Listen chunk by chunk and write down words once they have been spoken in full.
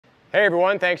Hey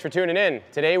everyone, thanks for tuning in.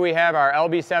 Today we have our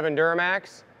LB7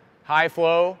 Duramax high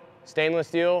flow stainless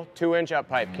steel 2-inch up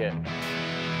pipe kit.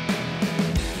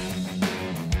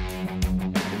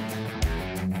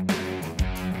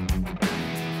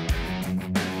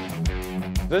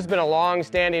 This has been a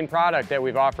long-standing product that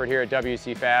we've offered here at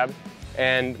WCFab,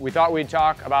 and we thought we'd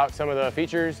talk about some of the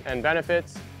features and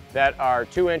benefits that our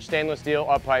 2-inch stainless steel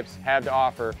up pipes have to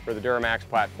offer for the Duramax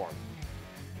platform.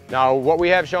 Now, what we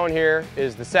have shown here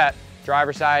is the set,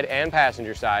 driver side and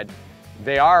passenger side.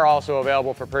 They are also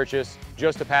available for purchase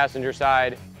just a passenger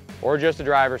side or just a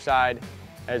driver side,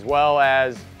 as well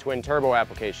as twin turbo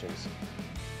applications.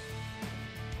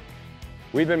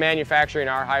 We've been manufacturing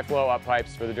our high flow up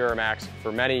pipes for the Duramax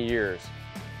for many years.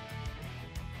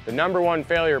 The #1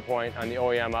 failure point on the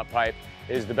OEM up pipe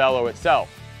is the bellow itself.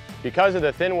 Because of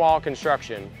the thin wall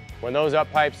construction, when those up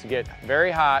pipes get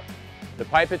very hot, the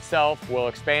pipe itself will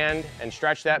expand and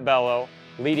stretch that bellow,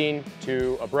 leading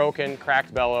to a broken,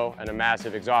 cracked bellow and a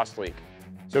massive exhaust leak.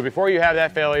 So before you have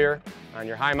that failure on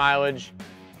your high mileage,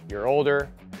 your older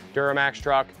Duramax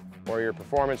truck, or your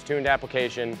performance tuned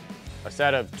application, a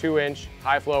set of 2-inch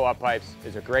high flow up pipes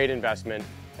is a great investment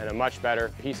and a much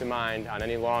better peace of mind on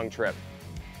any long trip.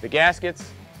 The gaskets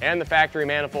and the factory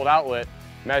manifold outlet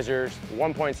measures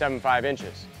 1.75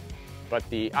 inches, but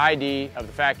the ID of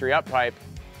the factory up pipe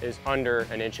is under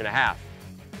 1.5 inches.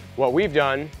 What we've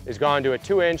done is gone to a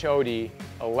 2-inch OD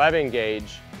 11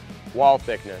 gauge wall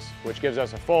thickness, which gives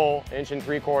us a full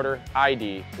 1.75 inch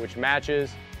ID, which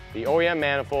matches the OEM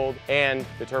manifold and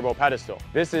the turbo pedestal.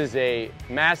 This is a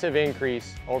massive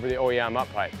increase over the OEM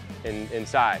up pipe in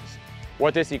size.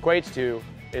 What this equates to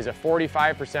is a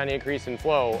 45% increase in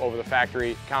flow over the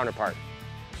factory counterpart.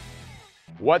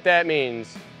 What that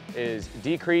means is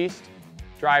decreased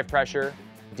drive pressure,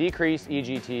 decreased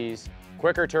EGTs,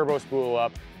 quicker turbo spool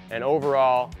up, and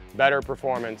overall better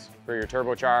performance for your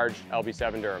turbocharged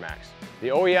LB7 Duramax.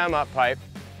 The OEM up pipe,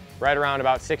 right around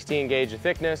about 16 gauge of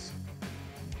thickness,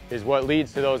 is what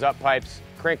leads to those up pipes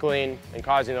crinkling and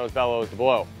causing those bellows to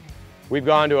blow. We've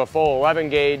gone to a full 11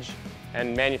 gauge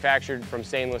and manufactured from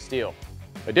stainless steel.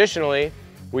 Additionally,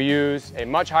 we use a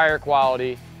much higher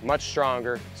quality, much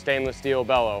stronger stainless steel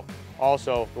bellow,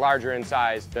 also larger in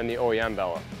size than the OEM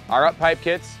bellow. Our up pipe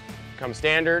kits come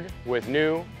standard with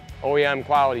new OEM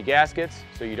quality gaskets,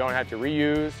 so you don't have to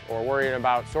reuse or worry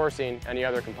about sourcing any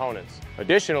other components.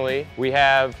 Additionally, we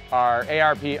have our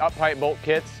ARP up pipe bolt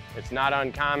kits. It's not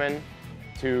uncommon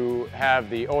to have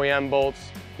the OEM bolts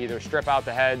either strip out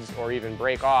the heads or even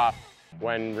break off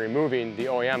when removing the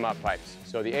OEM up pipes.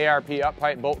 So the ARP up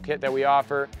pipe bolt kit that we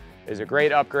offer is a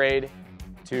great upgrade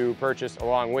to purchase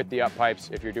along with the up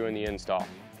pipes if you're doing the install.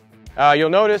 You'll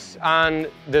notice on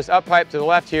this up pipe to the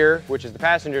left here, which is the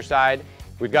passenger side,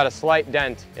 we've got a slight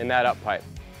dent in that up pipe.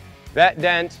 That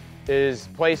dent is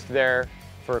placed there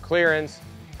for clearance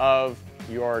of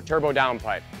your turbo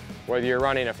downpipe. Whether you're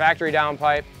running a factory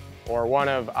downpipe or one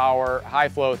of our high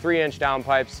flow 3-inch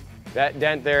downpipes, that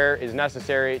dent there is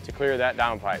necessary to clear that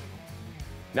downpipe.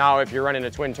 Now, if you're running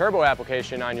a twin turbo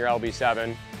application on your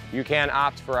LB7, you can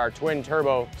opt for our twin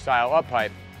turbo style up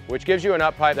pipe, which gives you an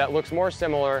up pipe that looks more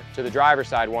similar to the driver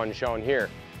side one shown here,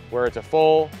 where it's a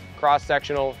full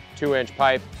cross-sectional 2-inch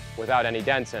pipe without any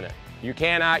dents in it. You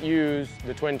cannot use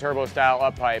the twin turbo style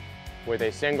up pipe with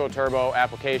a single turbo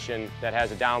application that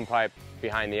has a downpipe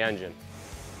behind the engine.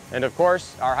 And of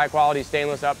course, our high quality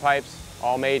stainless up pipes,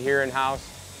 all made here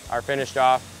in-house, are finished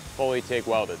off fully TIG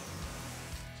welded.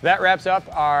 So that wraps up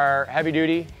our heavy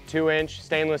duty 2-inch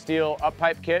stainless steel up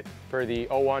pipe kit for the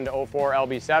 01 to 04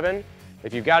 LB7.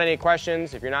 If you've got any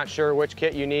questions, if you're not sure which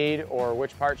kit you need or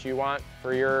which parts you want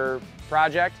for your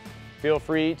project, feel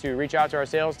free to reach out to our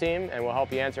sales team and we'll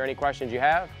help you answer any questions you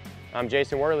have. I'm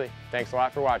Jason Worley. Thanks a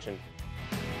lot for watching.